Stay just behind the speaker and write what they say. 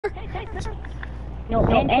No,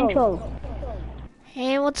 intro.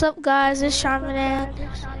 Hey, what's up, guys? It's Sharman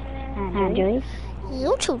and Joey.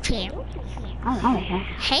 YouTube channel. Oh,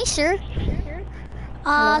 Hey, sir.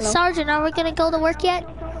 Hello. Sergeant, are we gonna go to work yet?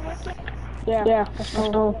 Yeah. Let's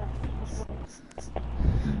go.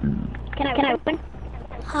 Can I run?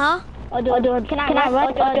 Huh? Can I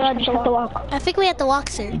run? Or do I just have to walk? I think we have to walk,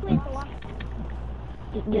 sir.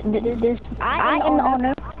 I am the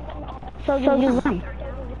owner, so you run.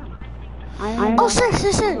 Oh, sir.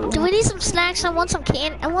 Do we need some snacks? I want some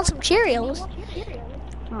Cheerios.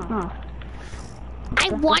 I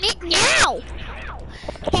want it now.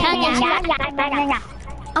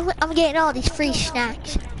 I'm getting all these free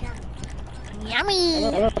snacks. Yummy.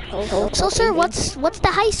 So, sir, what's the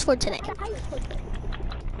heist for today?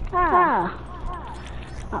 I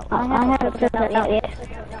haven't figured that out yet.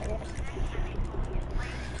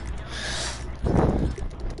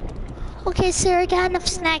 Okay, sir, I got enough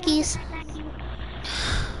snackies.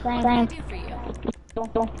 Thanks.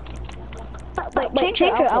 Wait, change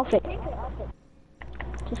your outfit.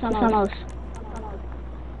 To someone else.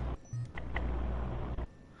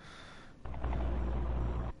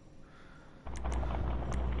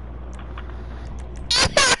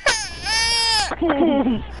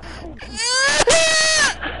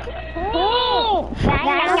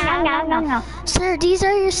 Sir, these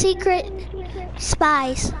are your secret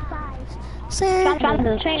spies. Sir.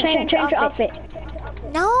 Change your outfit.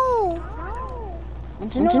 No.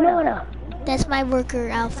 That's my worker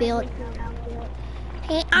outfit.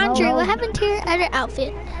 Hey, Andre, what happened to your other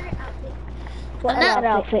outfit?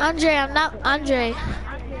 Andre, I'm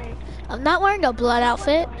not wearing a blood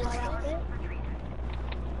outfit.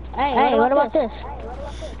 Hey, what about this?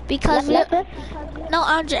 Because no,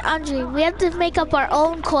 Andre, we have to make up our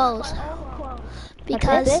own clothes.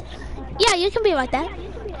 Because, yeah, you can be like that.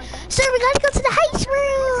 Sir, we gotta go to the heist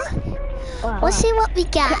room. Let's see what we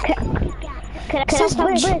got.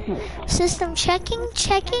 System checking.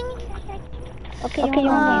 Okay,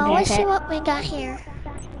 let's see what we got here.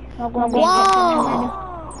 Whoa!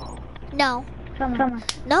 No.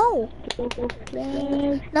 No,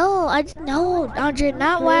 Andre,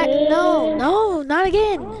 not what? No, not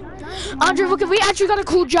again. Andre, look, we actually got a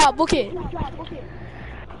cool job. Look it.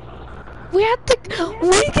 We get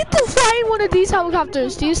to fly in one of these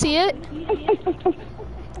helicopters. Do you see it?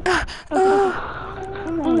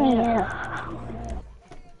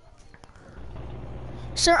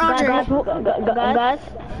 Sir Andre. Guys,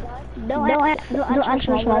 don't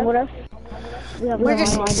answer what's wrong with us.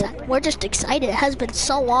 We're just excited. It has been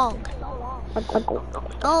so long.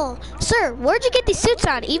 Oh, sir, where'd you get these suits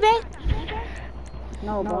on? eBay?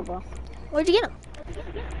 No, bro. Where'd you get them?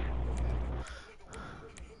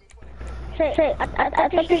 Say, I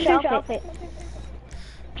think change your outfit.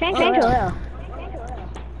 Change your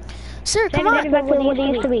Sir, come on. Back to what it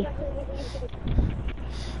used to be.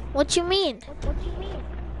 What you mean?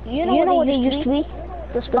 You know what it used to be?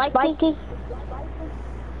 The spiky?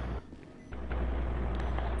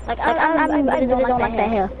 I really don't like that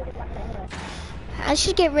hair. I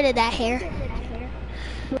should get rid of that hair.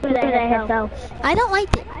 Get rid of that hair, so. I don't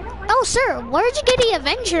like it. Oh, sir, where'd you get the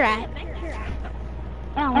Avenger at?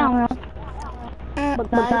 I don't know.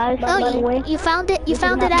 But guys, by the way, you found it. You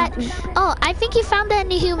found it at. Oh, I think you found it in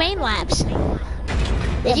the Humane Labs.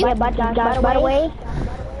 Did you? By the way,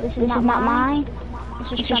 this is not mine.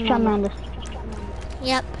 This is tremendous.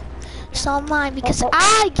 Yep. It's all mine because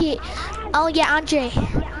I get. Oh yeah, Andre,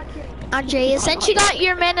 since you got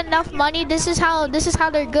your men enough money, this is how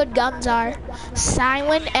their good guns are.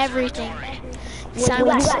 Silent everything.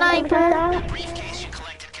 Silent sniper.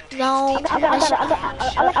 No.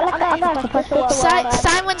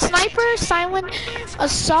 Silent sniper, silent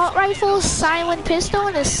assault rifle, silent pistol,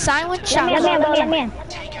 and a silent shotgun.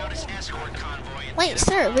 Wait,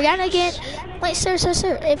 sir, we gotta get. Wait, sir.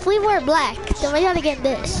 If we wear black, then we gotta get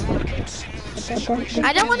this.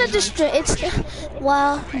 I don't want to destroy.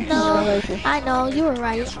 Well, no, I know you were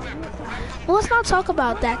right. Well, let's not talk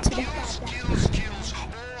about that today.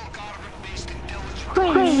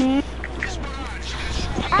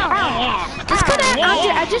 This couldn't.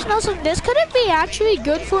 I just know something. This couldn't be actually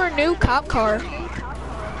good for a new cop car.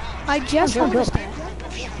 I just noticed that.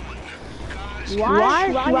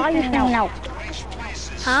 Why are you standing out?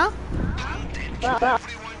 Huh?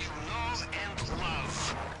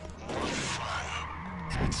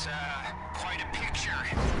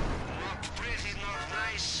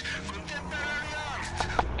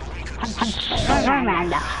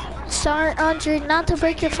 Sorry, Andre, not to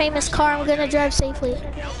break your famous car. I'm gonna drive safely.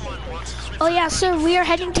 Oh yeah, sir, we are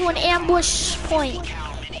heading to an ambush point.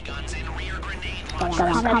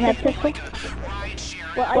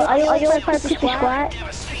 Well, are you a part of the squad?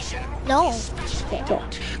 No. Okay.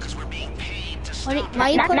 Why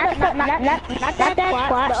you put Not that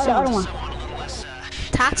squad, the other one.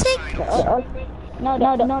 Toxic? No, the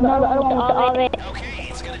other one with the all red.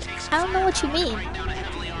 I don't know what you mean.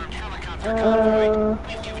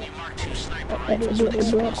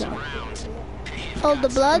 Oh, the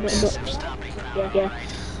Bloods? Yeah.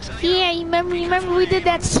 Yeah, you remember we did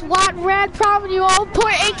that SWAT rad problem and you all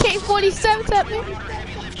point AK-47s at me?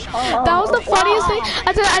 That was the funniest thing.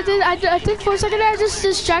 I did for a second there, I just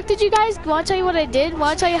distracted you guys. Wanna tell you what I did?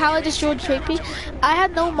 Wanna tell you how I destroyed Trippy? I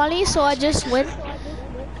had no money, so I just went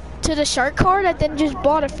to the shark card. I then just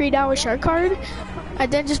bought a $3 shark card. I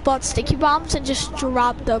then just bought sticky bombs and just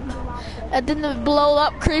dropped them. And then they blow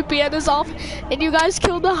up Creepy and his off. And you guys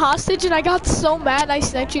killed the hostage and I got so mad I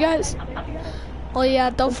sniped you guys. Oh yeah,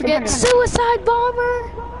 don't forget suicide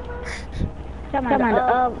bomber. Come on,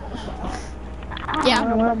 yeah.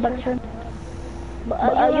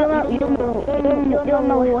 You don't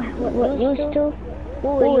know what you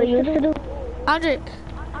used to do? Andre,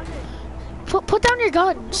 put down your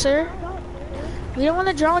gun, sir. We don't want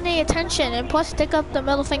to draw any attention, and plus stick up the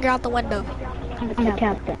middle finger out the window. I'm the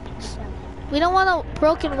captain. We don't want a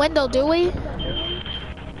broken window, do we?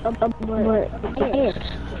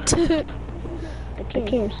 The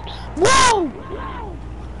kids. Whoa!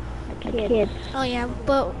 The kids. Oh yeah,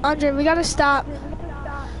 but Andre, we gotta stop.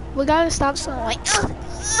 We gotta stop something like.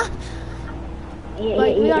 We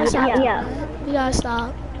gotta stop. Yeah. We gotta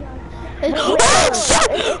stop. Oh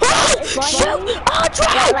shit! Shoot! Andre!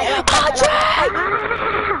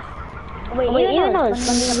 Wait, you know it's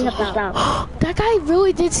funny. We have to stop. That guy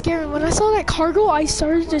really did scare me. When I saw that cargo, I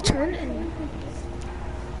started to turn.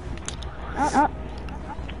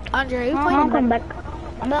 Andre, you playing? Come back.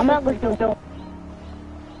 I'm not going to go.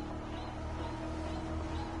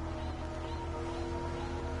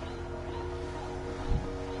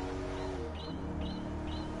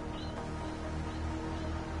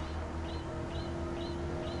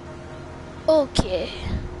 Okay.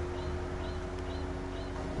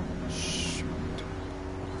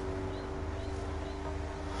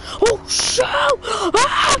 Oh, shoot!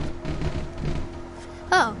 Ah!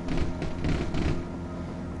 Oh.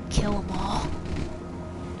 Kill them all.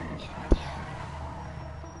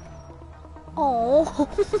 Oh.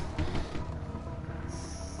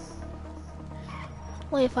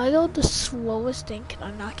 Wait, if I go the slowest thing, can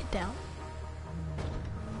I knock it down?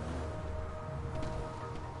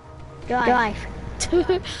 Drive.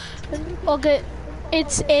 Okay,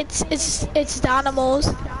 it's Dynamos.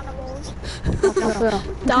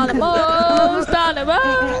 Dynamos.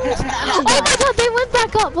 Oh my god, they went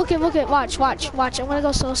back up. Okay, watch. I'm gonna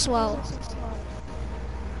go so slow.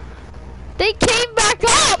 They came back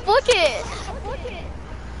up. Look it.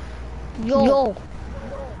 Yo.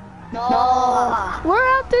 No. We're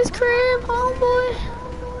out this crib, homeboy.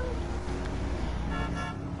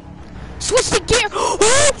 Switch the gear.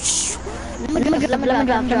 Let me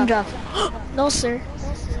drop. No, sir.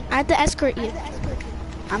 I have to escort you.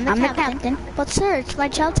 I'm the captain. But sir, it's my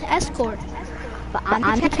job to escort. But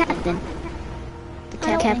I'm the captain. The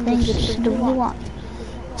captain gets to do what you want.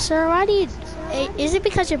 Sir, why do you... Is it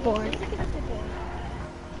because you're bored?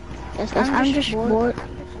 Yes, I'm just bored.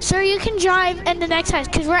 Sir, you can drive in the next house,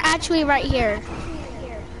 because we're actually right here.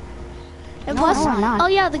 And No, plus, I'm not. oh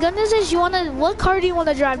yeah, the good news is what car do you want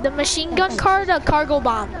to drive? The machine gun car or the cargo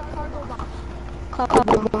bomb? Cargo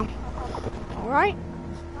bomb. Alright.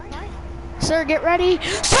 Sir, get ready.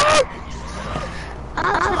 Sir!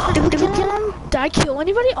 Did we kill him? Did I kill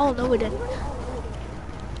anybody? Oh, no, we didn't.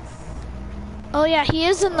 Oh yeah, he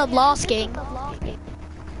is in the Lost gang.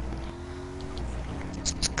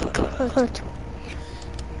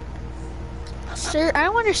 Sir, I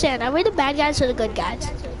don't understand. Are we the bad guys or the good guys?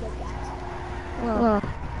 Well,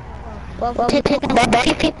 take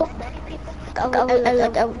bad people. I'll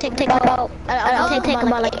take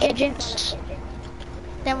about like agents.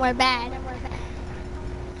 Then we're bad.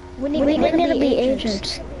 We need to be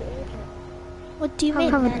agents. What do you mean?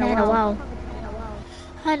 Haven't done it in a while.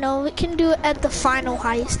 I know, we can do it at the final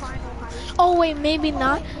heist. Oh wait, maybe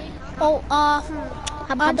not. Oh, How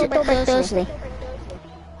about Throwback Thursday?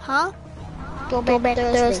 Huh? Throwback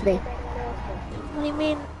Thursday. What do you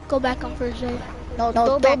mean, go back on Thursday? No,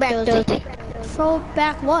 Throwback Thursday. Throw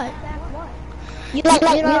back what? You know,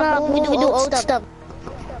 we do old stuff.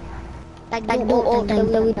 Like do old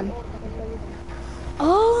things that we done.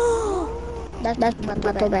 Oh! That's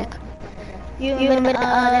throwback. You remember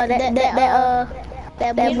that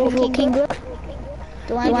movie with King Brook?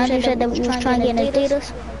 The one who said that we was trying to get in the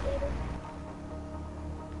theaters?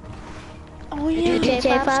 Oh yeah.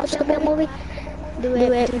 GTA 5 Super movie? Do we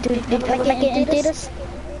make it in theaters?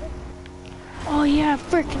 Oh yeah,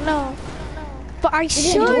 frick no. But I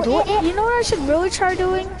should. You know what I should really try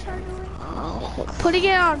doing? Putting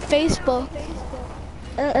it on Facebook.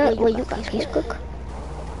 Wait, you got Facebook?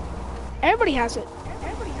 Everybody has it.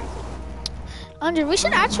 Andre, we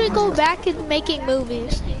should actually go back and making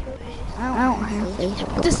movies. I don't have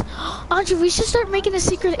Facebook. Andre, we should start making a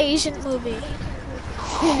secret Asian movie.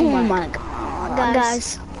 Oh my god.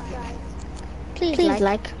 Guys, please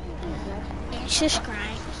like. And subscribe.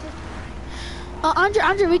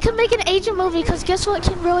 Andre, we could make an Asian movie because guess what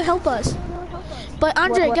can really help us? But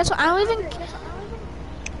Andre, What? guess what? I don't even.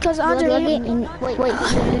 Because Andre, Wait, do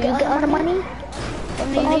you get all the money?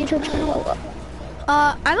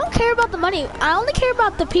 I don't care about the money. I only care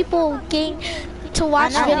about the people getting to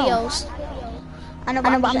watch videos. I know,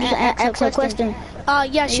 but I'm just asking a question.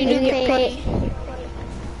 Yes, you do get money.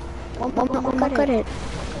 What cut it?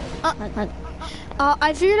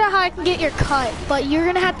 I figured out how I can get your cut, but you're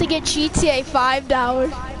gonna have to get GTA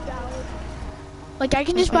 $5. Like I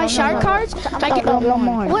can just buy shark cards. I can.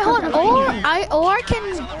 Wait, hold on. Or I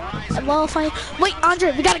can. Well, if I wait,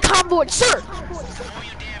 Andre, we got a convoy, sir.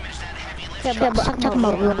 Yeah, but I'm talking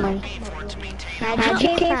about real money.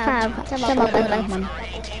 GTA 5. Talking about real money.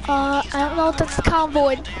 I don't know if that's the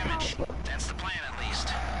convoy.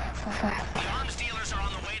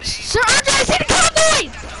 Sir Andre, I see the convoy!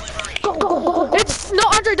 Go. It's no,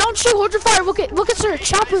 Andre, don't shoot. Hold your fire. Look at sir,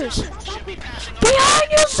 choppers.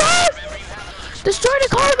 Behind you, sir! Destroy the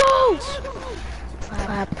cargo!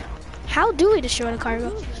 How do we destroy the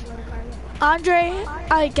cargo? Andre,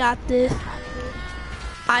 I got this.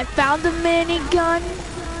 I found a minigun.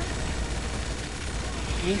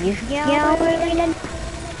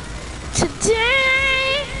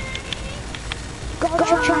 Today. Go.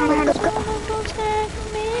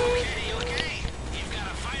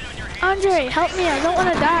 Andre, help me! I don't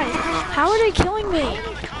want to die. How are they killing me?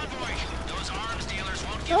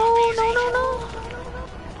 No.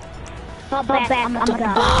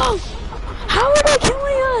 Oh! How are they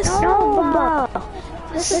killing us? No,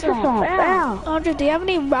 this is bad. Andre, do you have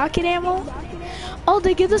any rocket ammo? Oh,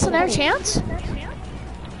 they give us another chance?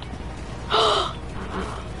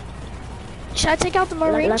 Should I take out the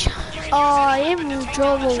Marines? Oh, it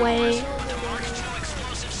drove away.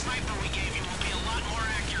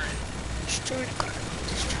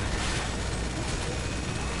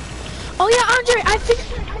 Oh yeah, Andre, I think...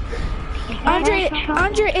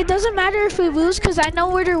 Andre, it doesn't matter if we lose because I know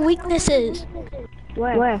where their weakness is.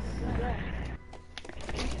 Where?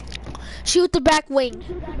 Shoot the back wing.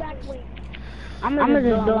 I'm gonna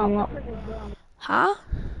just blow them up. Huh?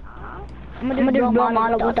 I'm gonna just blow them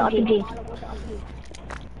all up with the RPG.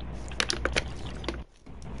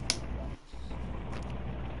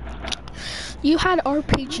 You had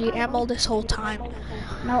RPG ammo this whole time.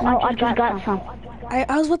 No, I just got some. I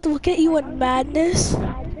was about to look at you in madness.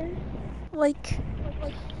 Like,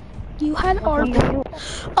 you had RPG.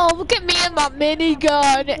 Oh, look at me and my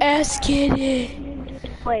minigun. Get it.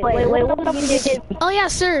 Wait, what did you do? Oh yeah,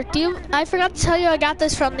 sir. I forgot to tell you I got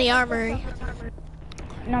this from the armory.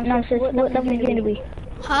 No, sis, what level is it gonna be?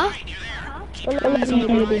 Huh? What level is it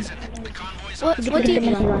gonna be? What do you...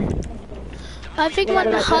 I think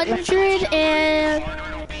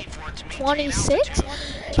 126?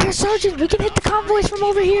 Here, Sergeant, we can hit the convoys from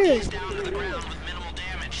over here.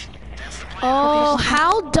 Oh,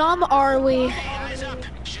 how dumb are we?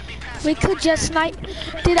 We could just snipe.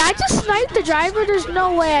 Did I just snipe the driver? There's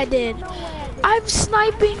no way I did. I'm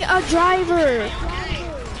sniping a driver.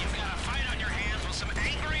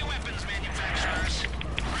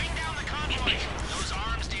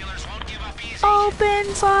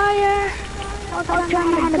 Open fire. Let's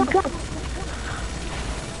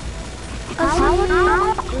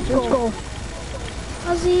go.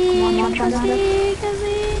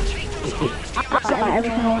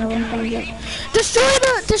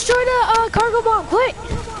 Destroy the cargo bomb, quick!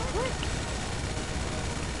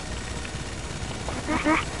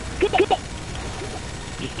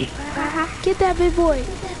 Get that big boy.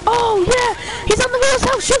 Oh yeah, he's on the wheels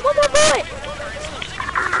house. Shoot one more bullet.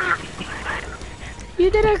 You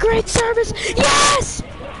did a great service. Yes.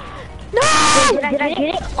 No. Did I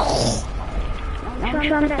get it?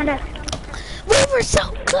 We were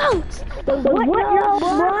so close.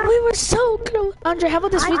 What? We were so close. Andre, how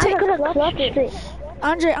about this? We take.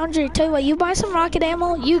 Andre, tell you what. You buy some rocket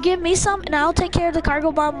ammo. You give me some, and I'll take care of the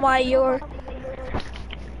cargo bomb while you're.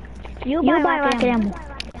 You buy rocket ammo.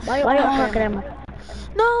 Why rocket ammo?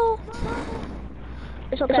 No.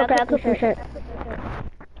 It's okay. I'll cook your shirt.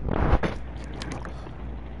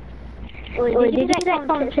 Wait, did you get that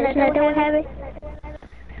phone that was heavy?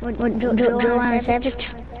 Joe on Savage.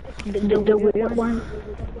 The weird one.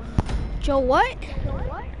 Joe what?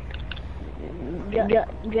 Joe.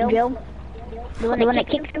 The one that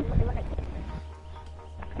kicked him.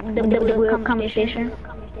 The weird conversation.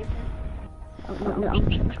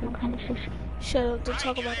 Shut up, don't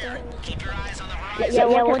talk about that. Yeah,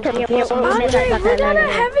 we'll talk about that. Andre, we got a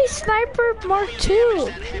heavy sniper Mark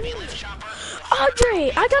II.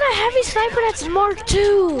 Andre, I got a heavy sniper that's Mark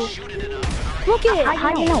II. Look at it.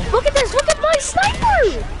 How do you know? Look at this. Look at my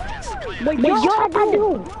sniper. I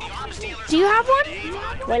do. Do you have one?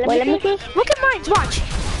 Wait, let me see. Look at mine. Watch.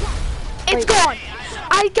 It's gone.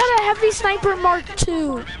 I got a heavy sniper Mark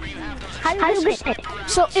II. How do you get it?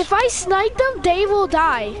 So if I snipe them, they will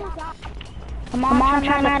die. Come on,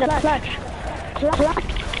 try not to clutch.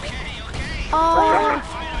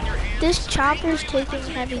 This chopper's taking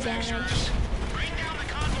heavy damage.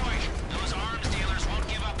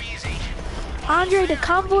 Andre, the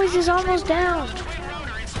convoys is almost down.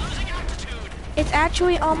 It's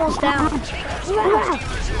actually almost down. Come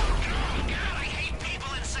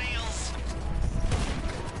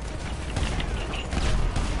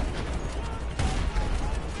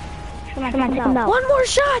on. One more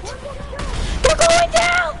shot. They're going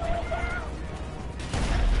down.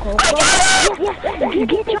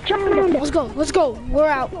 Let's go. We're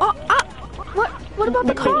out. What about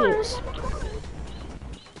the cars?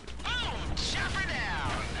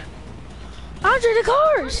 Andre, the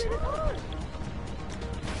cars!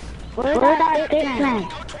 Where's that plan?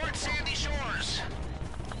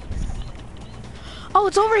 Oh,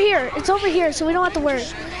 it's over here. It's over here, so we don't have to worry.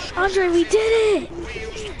 Andre, we did it!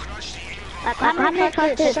 I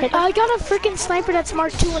got a freaking sniper that's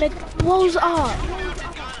Mark II and it blows up.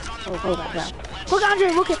 Look,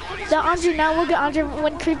 Andre, look at the Andre now. Look at Andre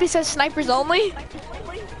when Creepy says snipers only.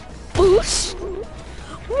 Boost.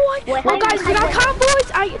 What? Oh, guys, we got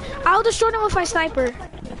convoys. I'll destroy them with my sniper.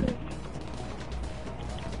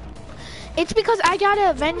 It's because I got an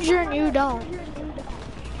Avenger and you don't.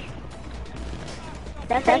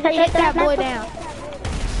 Take that boy down.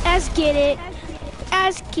 Let's get it.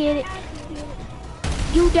 Let's get it.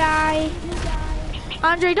 You die.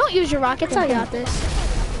 Andre, don't use your rockets. I got this.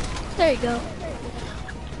 There you go.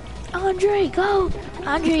 Andre, go.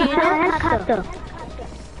 Andre, you know.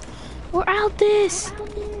 We're out this.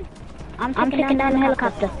 I'm taking down the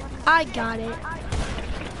helicopter. I got it.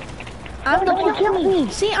 I'm the one. Kill me.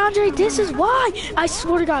 See, Andre, this is why. I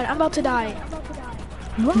swear to God, I'm about to die.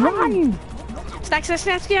 Run! Snacks,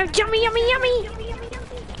 yummy.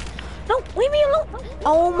 No, leave me alone.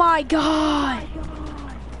 Oh my God.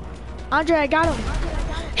 Andre, I got him.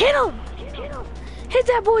 Hit him. Hit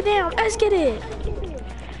that boy down. Let's get it.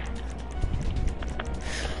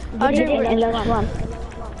 Andre,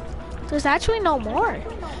 there's actually no more.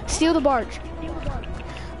 Steal the barge.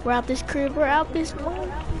 We're out this crib. We're out this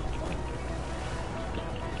one.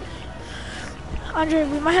 Andre,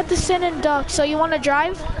 we might have to send in Duck. So you want to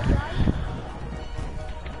drive?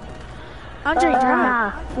 Andre,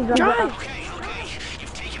 drive. Drive.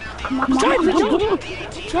 Come on.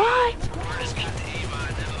 Drive.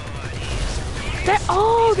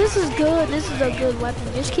 Oh, this is good. This is a good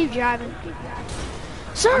weapon. Just keep driving.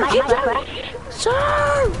 Sir, keep driving.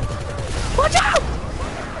 Sir, watch out.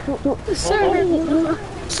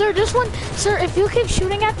 Sir, this one. Sir, if you keep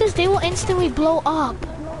shooting at this, they will instantly blow up.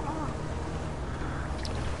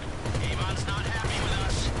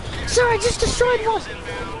 Sir, I just destroyed one.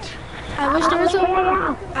 I wish there was a way.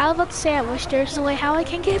 I was about to say, I wish there was a way how I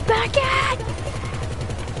can get back at.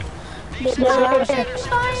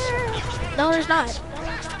 No, there's not.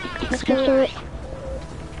 Let's go through it.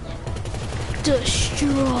 Destroy.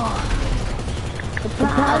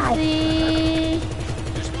 Ozzy.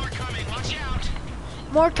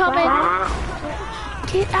 More coming.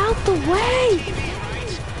 Get out the way.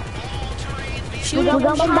 Shoot him. I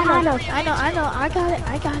know. I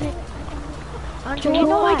got it. Andre, you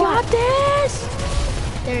know I got this.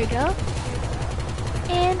 There you go.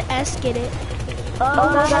 And S get it.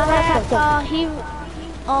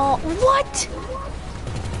 What?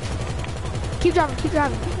 Keep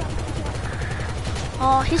driving.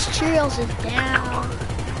 Oh, his Cheerios is down.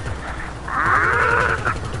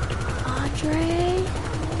 Andre.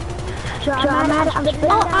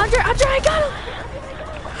 Oh, Andre, I got him.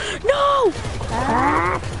 No.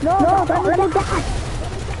 No, don't let that.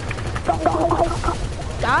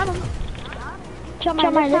 Got him. Try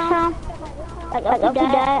this time. Like if you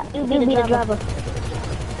die, you be the driver.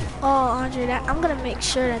 Oh, Andre, I'm gonna make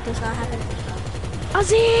sure that does not happen.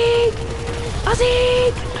 Azik!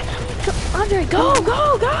 Andre, go!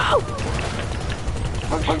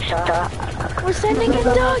 We're sending in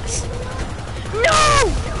ducks. No!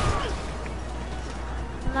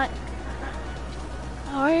 not.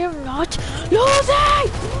 I am not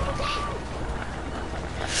losing!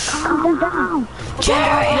 Calm down.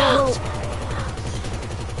 Cheers!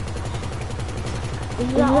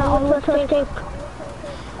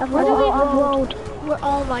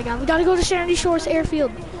 Oh my god, we gotta go to Sandy Shores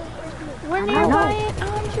Airfield. We're nearby it.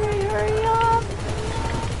 Andre, hurry up.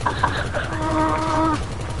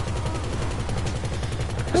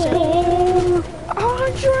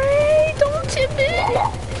 Andre, don't tip it.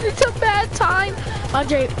 It's a bad time.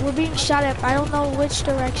 Andre, we're being shot at. I don't know which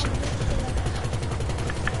direction.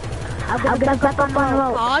 I'll get back up on the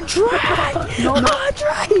road. Andre!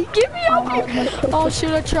 Andre! Get me up here! Oh,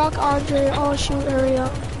 shoot a truck, Andre. Oh, shoot, hurry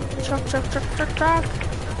up. Truck.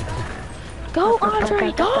 Go,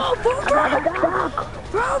 Andre! Go! Boom,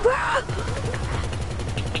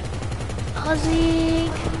 Ozzy!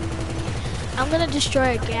 I'm gonna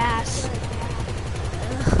destroy a gas.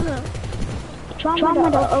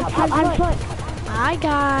 I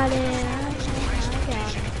got it.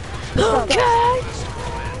 Okay!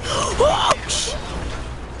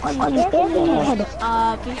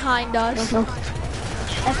 Behind us. In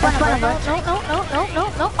front of us. No.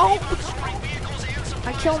 Oh!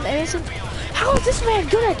 I killed innocent. How is this man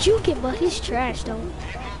good at juking, but he's trash, though?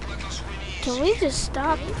 Can we just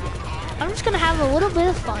stop? I'm just gonna have a little bit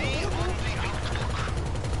of fun.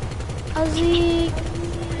 Ozzy.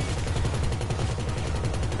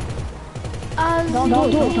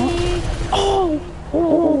 Don't do it. Oh!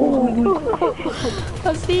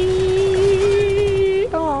 Ozzy!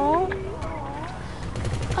 Oh!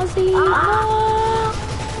 Ozzy! No!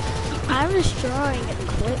 I'm destroying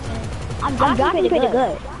equipment. I'm driving pretty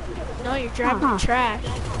good. No, you're driving trash.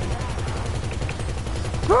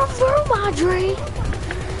 Vroom, Andre!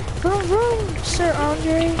 Vroom, Sir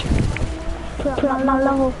Andre. Put on my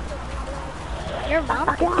level. You're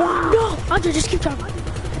mounted? No! Andre, just keep driving.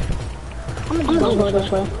 I'm gonna go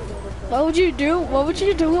this way. What would you do? What would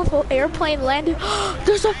you do if an airplane landed?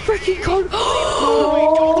 There's a freaking car!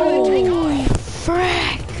 Holy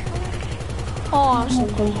frick! Oh,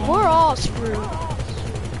 we're all screwed.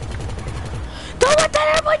 Don't let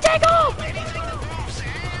that airplane take off!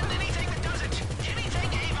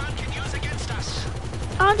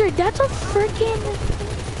 Andre, that's a freaking...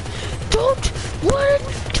 Don't let it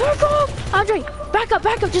take off! Andre, back up,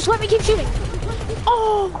 just let me keep shooting.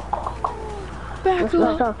 Oh! Back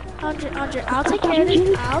up. Andre, I'll take care of this.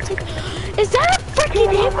 Is that a freaking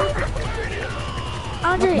hit me?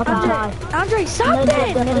 Andre, stop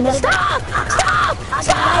it! Stop!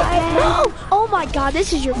 No! Oh my god,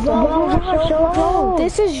 this is your fault.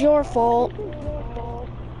 This is your fault.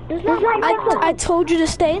 I told you to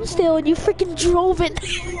stand still and you freaking drove it.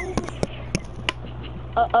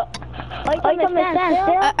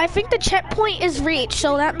 I think the checkpoint is reached,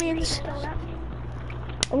 so that means...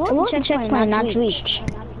 What checkpoint not reached?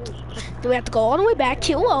 We have to go all the way back,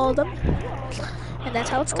 kill all of them. And that's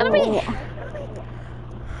how it's gonna be.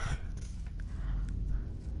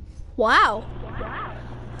 Wow.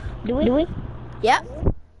 Do we? Yep.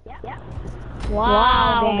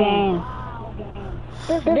 Wow, game.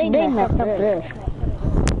 They messed up this.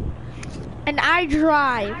 And I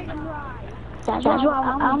drive. That's why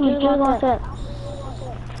I'm just gonna say.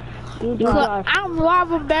 You drive. I'm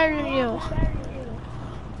driving better than you.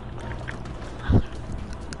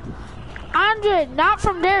 Andre, not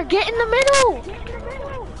from there. Get in the middle.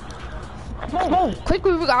 Hey. Quick,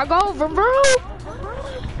 we gotta go. Vroom, vroom.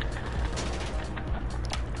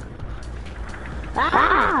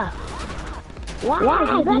 Ah!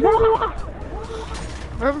 Wow!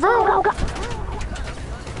 Vroom, vroom.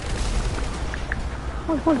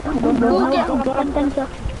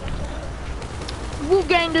 Who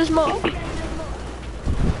gained this mo?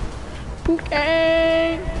 Who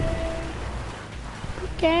gang?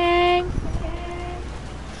 Gang.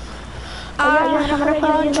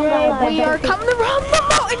 Andre, we are coming around the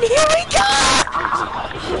mountain. Here we go!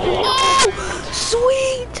 Oh,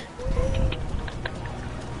 sweet!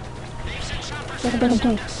 Oh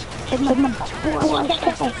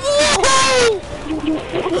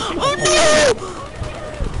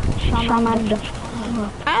no!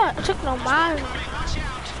 I took no mine.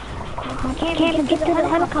 I can't even get to the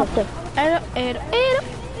helicopter.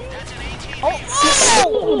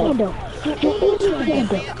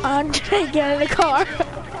 Andre, get in the car.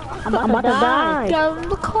 I'm about to die. Get in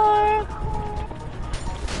the car.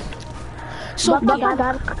 So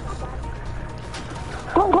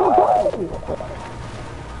Go.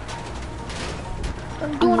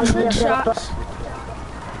 I'm doing trick shots.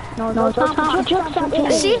 No, it's not trick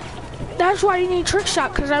shots. See? That's why you need trick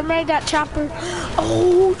shot, because I made that chopper.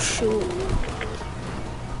 Oh, shoot.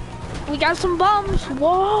 we got some bums.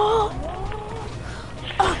 Whoa.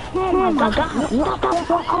 Oh my god, stop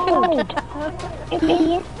so cold.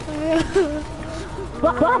 Idiot.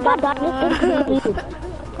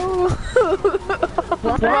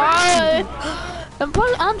 Right. And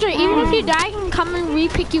plus, Andre, even if you die, I can come and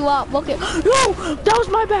re-pick you up. Okay. No, that was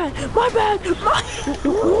my bad. My bad.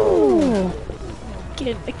 Get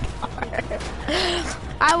in the car.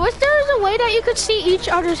 I wish there was a way that you could see each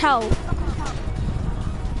other's health.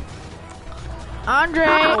 Andre.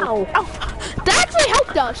 Ow. Oh, that actually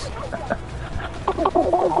helped us.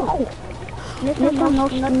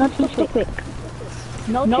 Not so quick.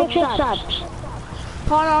 No trick shots.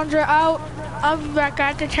 Hold on, Andre. I'll be back. I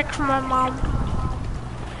have to check for my mom.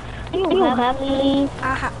 You have me.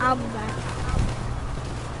 I'll be back.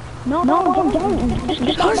 No, don't.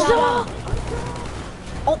 Just Huzzah!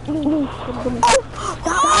 Okay,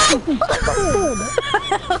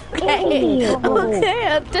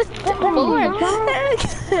 I'm just bored.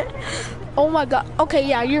 Oh my god. Okay,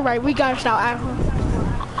 yeah, you're right. We got out.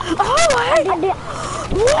 Oh, hey!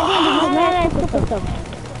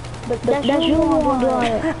 But that's you want to do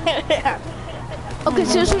it. Okay,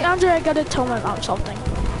 seriously, Andre, I gotta tell my mom something.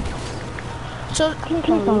 So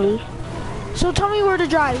tell me where to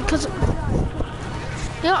drive, cause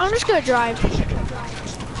yeah, I'm just gonna drive.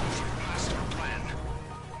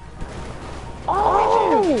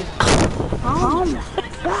 Oh my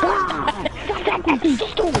god!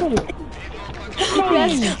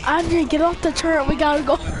 Yes, Andre, get off the turret. We gotta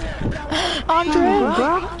go. Andre.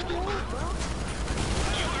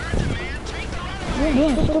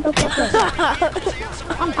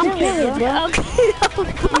 I'm serious, bro. Okay.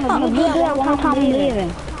 I'm gonna do that one time I'm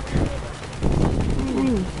leaving.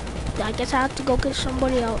 I guess I have to go get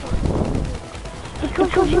somebody else.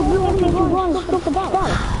 Because you really think you're going to stupid stuff.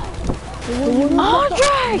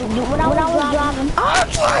 Andre! When I was driving,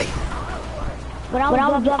 Andre!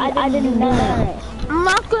 I didn't know that. I'm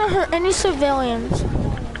not gonna hurt any civilians.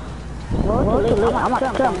 I'm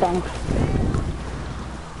not Trump then.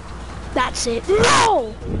 That's it.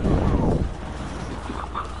 No!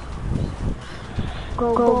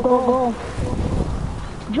 Go.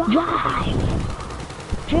 Drive.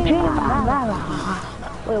 Wait.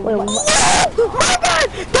 My bad!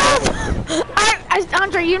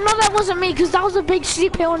 Andre, you know that wasn't me, because that was a big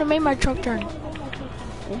steep hill and it made my truck turn.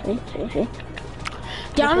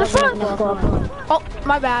 Get on the front! Oh,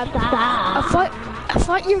 my bad. I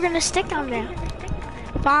thought you were gonna stick on there.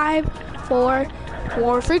 5, 4,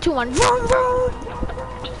 3, 2, 1. Vroom, vroom!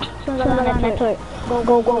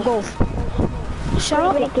 Go.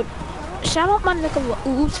 Shout out my nigga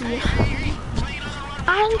Uzi.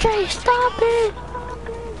 Andre, stop it!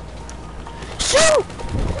 Shoot!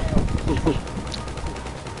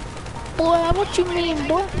 Boy, what you mean,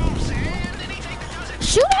 boy?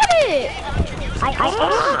 Shoot at it! I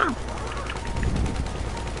am!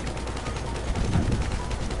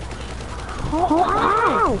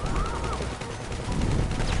 Ow!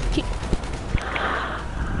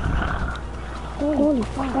 Holy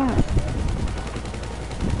fuck.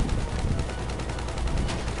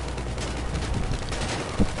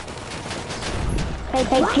 Hey,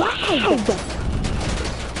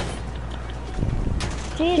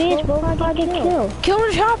 jeez, bro, I get killed. Kill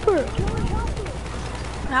the chopper!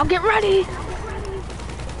 Now get ready!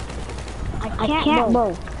 I can't,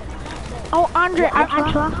 bro. Oh, Andre, I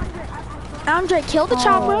try. Andre, kill the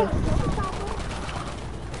chopper.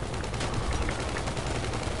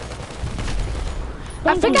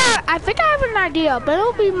 I think I have an idea, but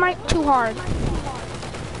it'll be too hard.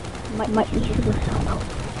 Might be super solo.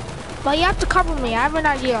 But you have to cover me. I have an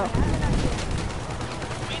idea.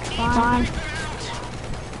 Fine.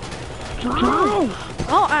 Drive.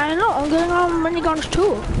 Oh, I know. I'm getting on miniguns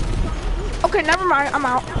too. Okay, never mind. I'm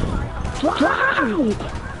out. Drive.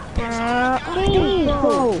 Please,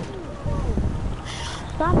 bro.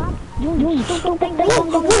 Stop. You stupid thing.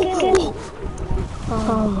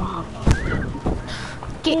 Oh.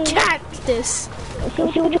 Get cactus. See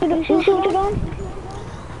what you're doing? See what you're doing?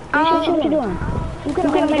 You're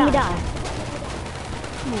gonna make me die.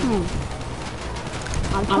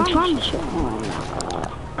 I'm trying to shoot.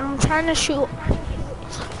 I'm trying to shoot.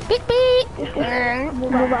 Beep beep.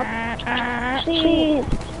 Move up. Please.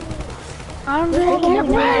 I'm gonna get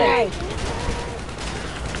ready.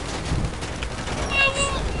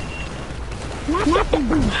 Not the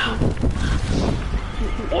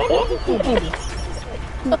idiot.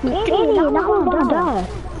 Idiot, now I'm gonna die.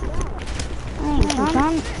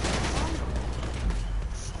 Son.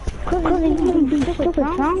 Cause you be stupid,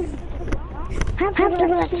 son. Have to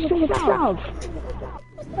let stupid self.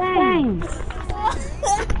 Thanks.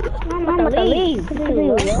 I'm about to leave.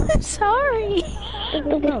 Sorry.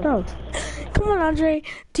 Come on, Andre.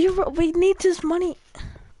 We need this money.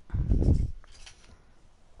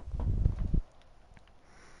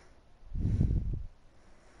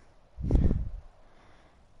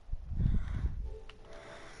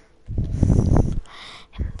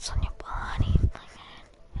 It's on your body.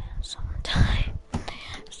 Sometime.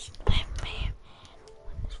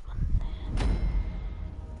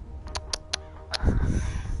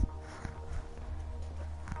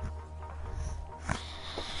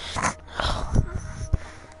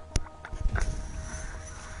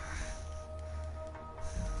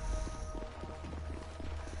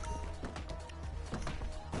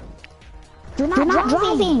 You're not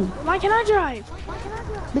driving. Why can't I drive?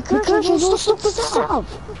 Because you're so stupid stuff.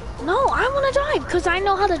 No, I want to drive because I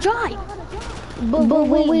know how to drive. But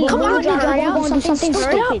wait, come on, you're going to do something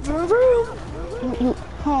stupid. Vroom, vroom.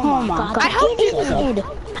 Oh my God. I helped you.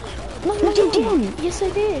 No, you didn't. Yes,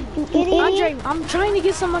 I did. You idiot. Andre, I'm trying to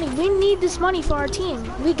get some money. We need this money for our team.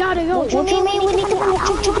 We gotta go. What do you mean we need the money?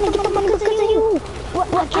 I'm trying to get the money because of you.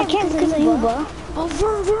 I can't because of you, bro. Oh,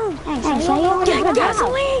 vroom, vroom. Get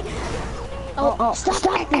gasoline. Oh, stop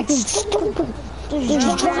acting stupid.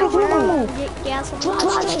 Just drive around. Get gasoline.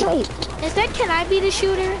 Drive straight. Instead, can I be the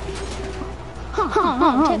shooter?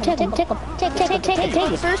 Take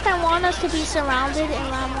it. First, I want us to be surrounded,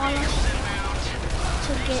 and I want us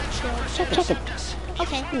to get killed. Check it.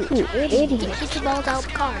 Okay. You idiot. Get your balls out the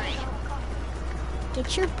car.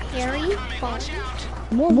 Get your Perry balls.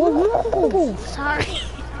 Move. Sorry.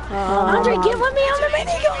 Andre, get with me on the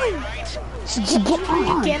minigun. Get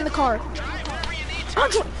on. Get in the car.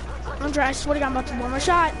 Andre, I swear to God, I'm about to blow my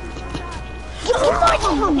shot.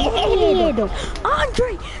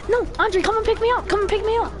 Andre! No, Andre, come and pick me up. Come and pick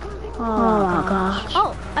me up. Oh my gosh.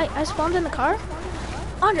 Oh, I spawned in the car.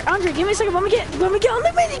 Andre, give me a second. Let me get on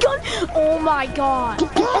the minigun. Oh my God.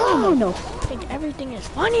 Get down. I think everything is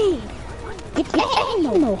funny. Get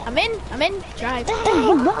down. I'm in. Drive.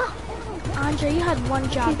 Andre, you had one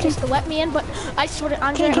job, just to let me in, but I swear to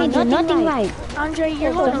Andre, nothing right. Andre,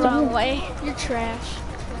 you're going the wrong way. You're trash.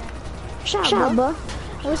 Shut up, bro.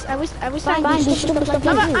 I was Fine, do stupid stuff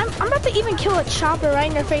like you. I'm about to even kill a chopper right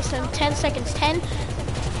in their face in 10 seconds. 10,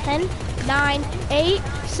 9, 8,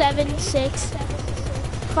 7, 6,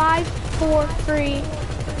 5, 4, 3,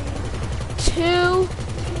 2,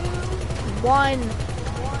 1.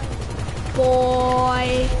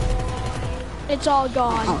 Boy. It's all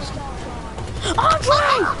gone.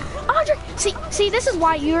 Andre! See, this is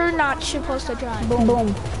why you're not supposed to drive.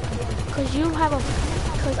 Boom.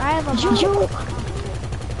 Because I have a Joke.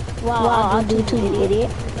 Wow, I'll do too, you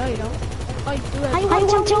idiot. No, you don't. Oh, you do have How you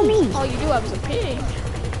gonna tell me? All you do have is a pig.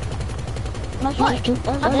 That's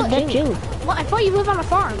you. What? I thought you live on a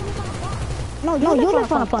farm. No, you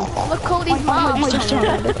live on a farm. Look, Cody's mom.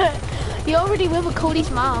 You already live with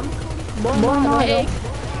Cody's mom. Pig.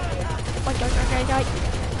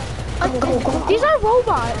 Go. These are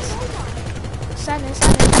robots. Send it.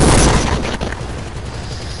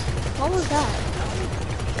 What was that?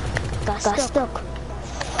 Got stuck.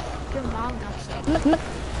 Your mom got stuck.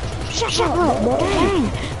 Shut up, bro. Dang.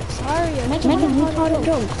 Sorry, Making retarded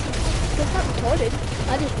jokes. That's not retarded.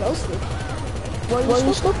 I just roasted. Well,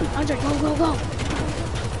 you stupid. Andre, go.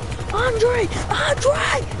 Andre!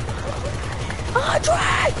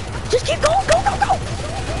 Just keep going, go!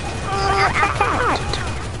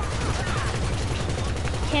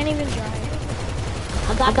 Can't even drive.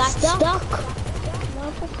 I got stuck.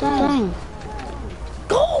 Dang.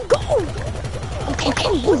 Go! Okay.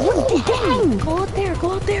 Dang. Go out there. Go!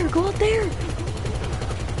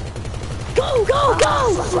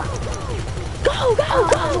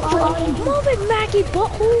 Move it, Mackie,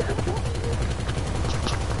 butthole!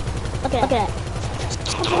 Okay. Go!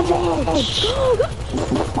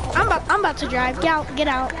 I'm about to drive. Get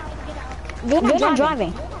out. You're not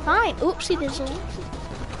driving. Fine. Oopsie dizzle.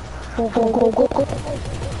 Go.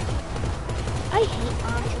 I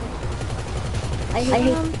hate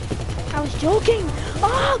Andre. I was joking.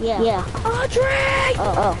 Oh! Yeah. Andre!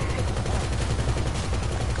 Oh.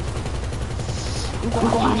 I'm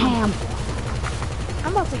going ham.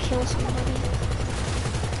 I'm about to kill somebody.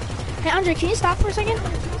 Hey, Andre, can you stop for a second?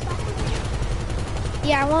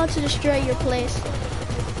 Yeah, I wanted to destroy your place.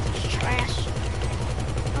 It's trash.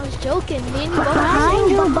 I was joking. Me and you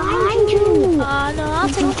both. Behind you. No, I'll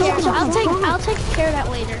take care of that. I'll take care of that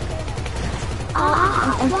later. I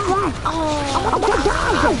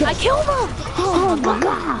killed him! Oh my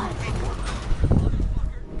God.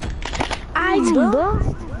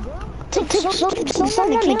 Take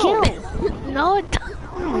someone to kill. No, it doesn't.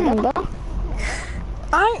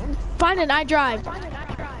 Fine, and I drive.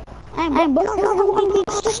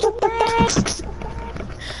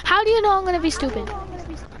 How do you know I'm gonna be stupid?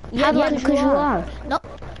 Yeah, because you are. No.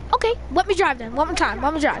 Okay, let me drive then. One more time.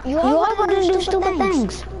 Let me drive. You are gonna do stupid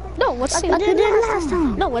things. No, let's see. I did it last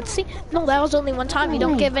time. No, let's see. No, that was only one time. You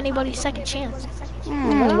don't give anybody a second chance.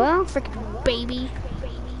 Well, Freaking baby.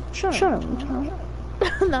 sure.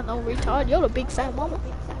 Not no retard. You're the big fat mama.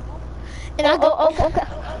 And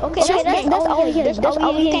Okay, that's all you hear. That's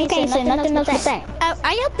all you can't say. Nothing else to say.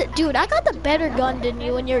 I got the better gun than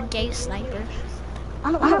you, and you're a gay sniper.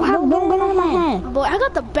 I have no gun on my hand. Boy, I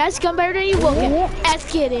got the best gun better than you. Look at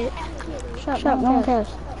Let's get it. Shut up, no one cares.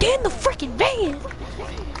 Get in the freaking van.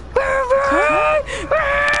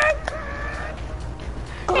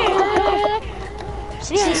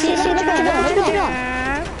 See,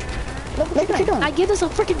 look what you're doing. I give us a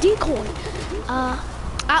freaking decoy.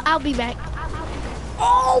 I'll be back.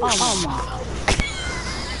 Oh my.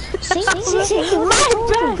 See, My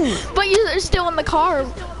bad. But you're still in the car.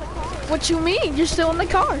 What you mean? You're still in the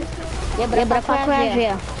car. Yeah, but if I crash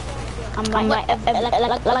here, I'm like a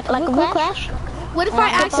real crash. What if I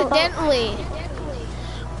accidentally?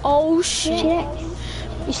 Oh shit.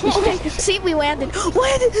 Okay, see, we landed.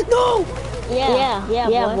 No!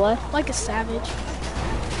 Yeah, boy. Like a savage.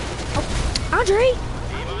 Oh, Andre!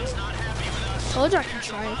 Told you I can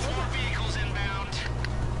try it.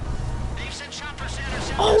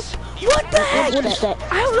 Oh, what the heck? What is that?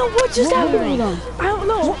 I don't know what just happened. I don't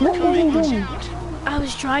know. What were you doing? I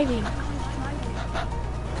was driving.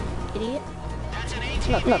 Idiot.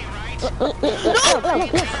 Look.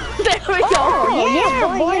 There we go.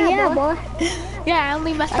 Yeah, boy. Yeah, I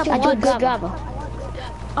only messed up I do a once. good job.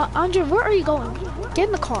 Andre, where are you going? Get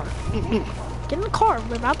in the car. Get in the car.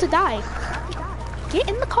 We're about to die. Get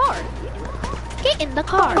in the car. Get in the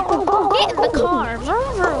car. Get in the car.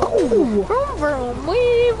 Vroom, vroom. Vroom, vroom.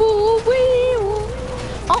 Wee, woo, wee, woo.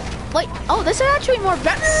 Oh, wait. Oh, this is actually more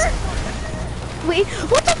better. Wait,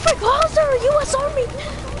 what the frick? How's there a U.S. Army?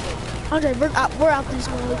 Andre, we're out this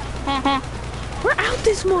mode. We're out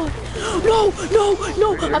this mode. No.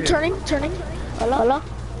 I'm turning. Hello?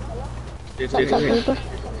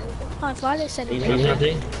 I thought I said it.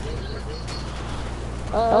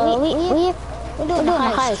 We're doing a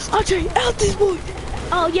heist. Andre, out this boy.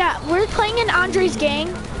 Oh yeah, we're playing in Andre's gang.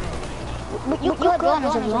 You could run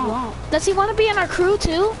if you want. Does he want to be in our crew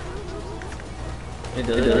too?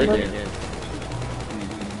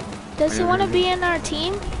 Does he want to be in our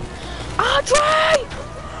team? Andre!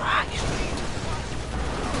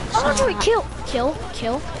 Andre, kill.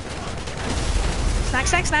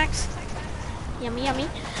 Snacks. Yummy.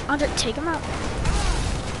 Andre, take him out.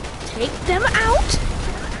 Take them out.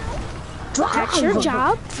 That's your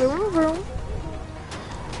job. Vroom.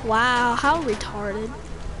 Wow, how retarded.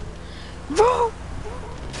 Vroom.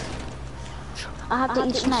 I have to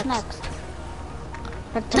eat snacks.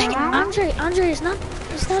 Dang it, Andre, it's not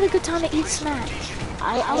a good time to eat snacks.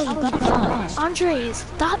 Andre,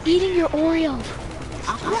 stop eating your Oreo.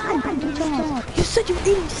 You said you were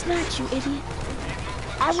eating snacks, you idiot.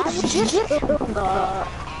 I was eating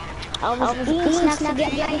snacks to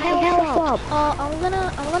get my health up.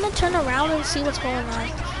 I'm gonna turn around and see what's going on.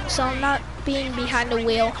 So I'm not being behind the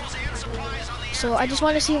wheel. So I just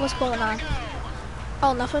want to see what's going on.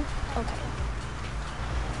 Oh, nothing? Okay.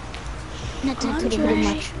 Not too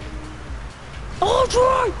much.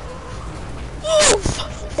 Andre! Oof!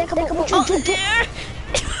 Oh, there!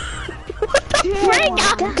 What the frick,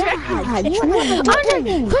 Andre,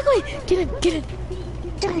 quickly! Get in!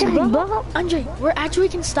 Andre, we're actually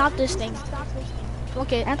can stop this thing.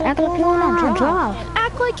 Okay. Act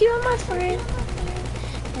like you're my friend.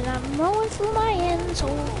 And I'm rolling through my end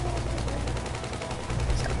zone.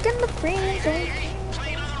 Stuck in the friend zone.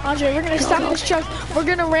 Andre, we're gonna stop this truck. We're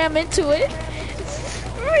gonna ram into it.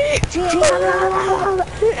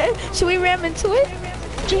 Should we ram into it?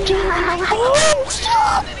 Oh,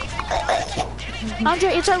 stop! Andre,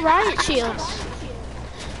 it's a riot shield.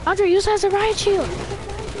 Andre, use it as a riot shield.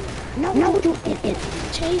 No, you idiot.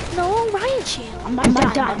 Take no riot shield. I'm about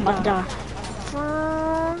to die.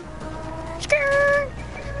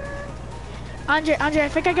 Andre, I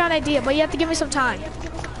think I got an idea, but you have to give me some time.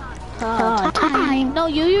 Time. No,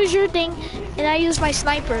 you use your thing, and I use my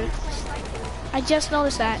sniper. I just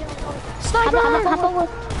noticed that. Sniper!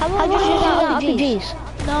 How about RPGs?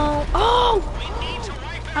 No. Oh!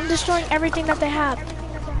 I'm destroying everything that they have.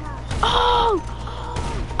 Oh!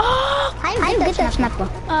 How do you get that sniper?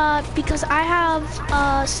 Because I have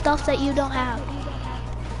stuff that you don't have.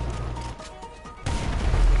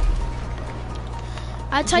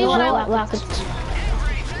 I tell you what I want.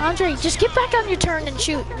 Andre, just get back on your turn and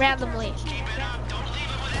shoot randomly.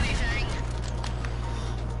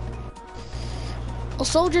 A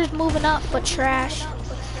soldier's moving up, but trash.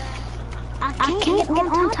 I can't get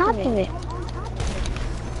on top of it.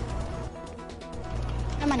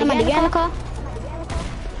 Am I the in the car?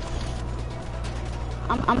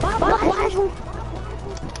 I'm behind.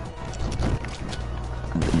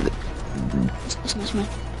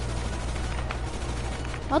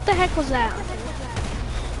 What the heck was that?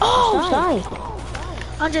 Oh, sorry.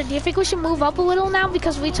 Andre, do you think we should move up a little now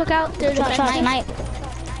because we took out their defense?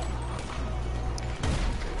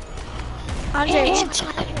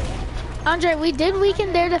 Andre, we did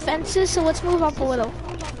weaken their defenses, so let's move up a little.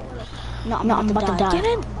 No, I'm about to die. Get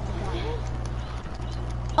in.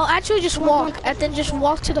 Oh, actually, just walk, and then just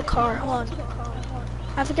walk to the car. Hold on.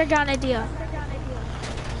 I think I got an idea.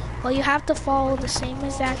 Well, you have to follow the same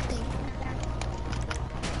exact thing.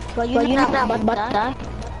 Well, you're not about to die.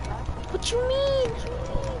 What you mean?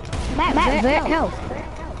 Matt, very health.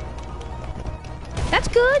 That's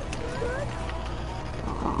good.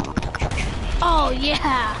 Oh,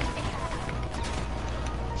 yeah.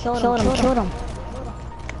 Killed him.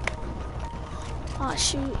 Oh,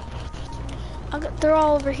 shoot. They're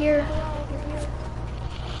all over here.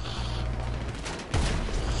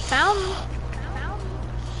 Found them.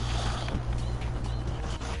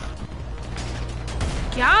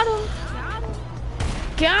 Got him.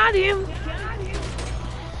 Got him.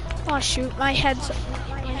 Oh shoot, my head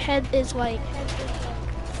is like.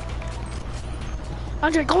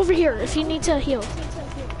 Andre, go over here if you need to heal.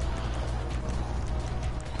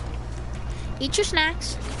 Eat your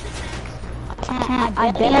snacks.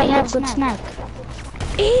 I bet I have good snack.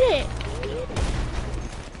 Eat it.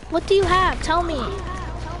 What do you have? Tell me.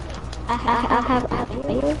 I have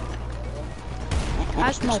beer.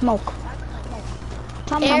 I smoke.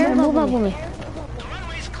 Air. Move over me.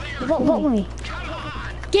 Move over me.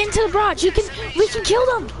 Get into the barrage. We can kill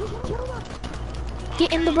them.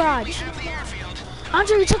 Get in the barrage.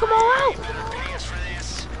 Andre, we took them all out.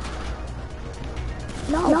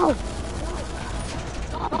 No.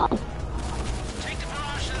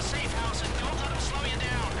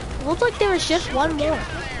 Looks like there was just one more.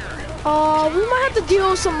 We might have to deal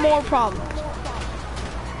with some more problems.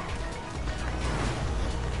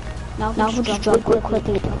 Now we'll just drop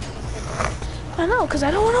quickly. I know, because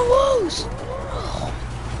I don't want to lose.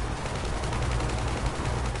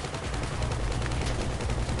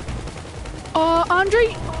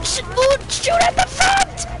 Andre, shoot at the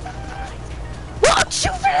front! What?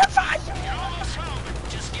 Shoot at the front!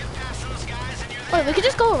 Wait, we could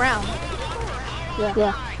just go around.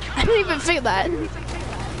 Yeah. I didn't even think that.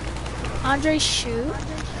 Andre, shoot.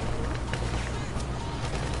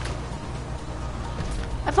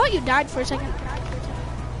 I thought you died for a second.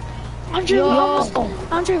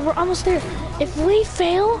 Andre, we're almost there. If we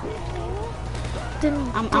fail,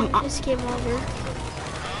 then it's game over.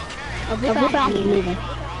 I'm leaving.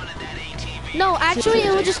 No, actually,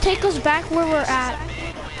 it will just take us back where we're at.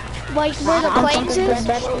 Like where the planes is.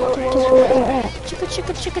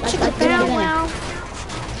 Chicka, bow wow.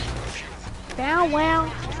 Bow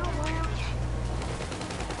wow.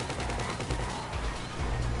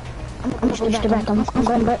 I'm switched back. I'm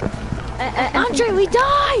going back. Andre, we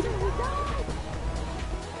died!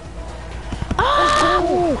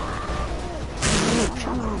 Oh!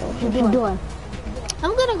 What you doing?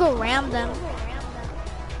 I'm gonna go ram them.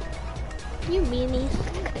 You meanies.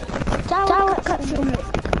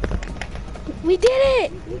 We did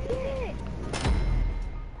it!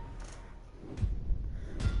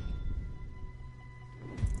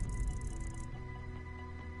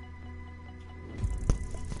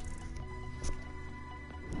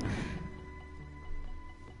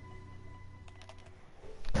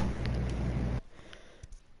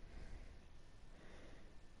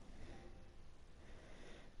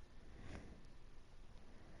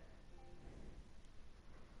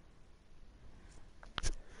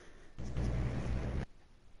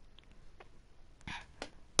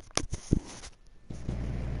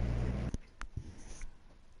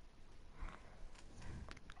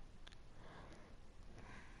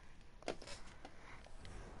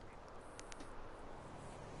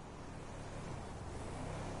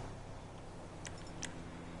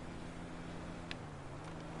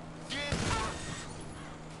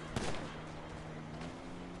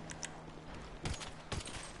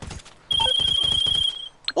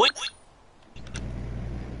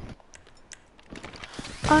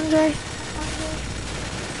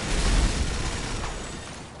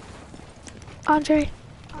 Andre.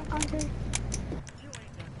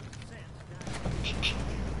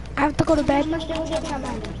 I have to go to bed.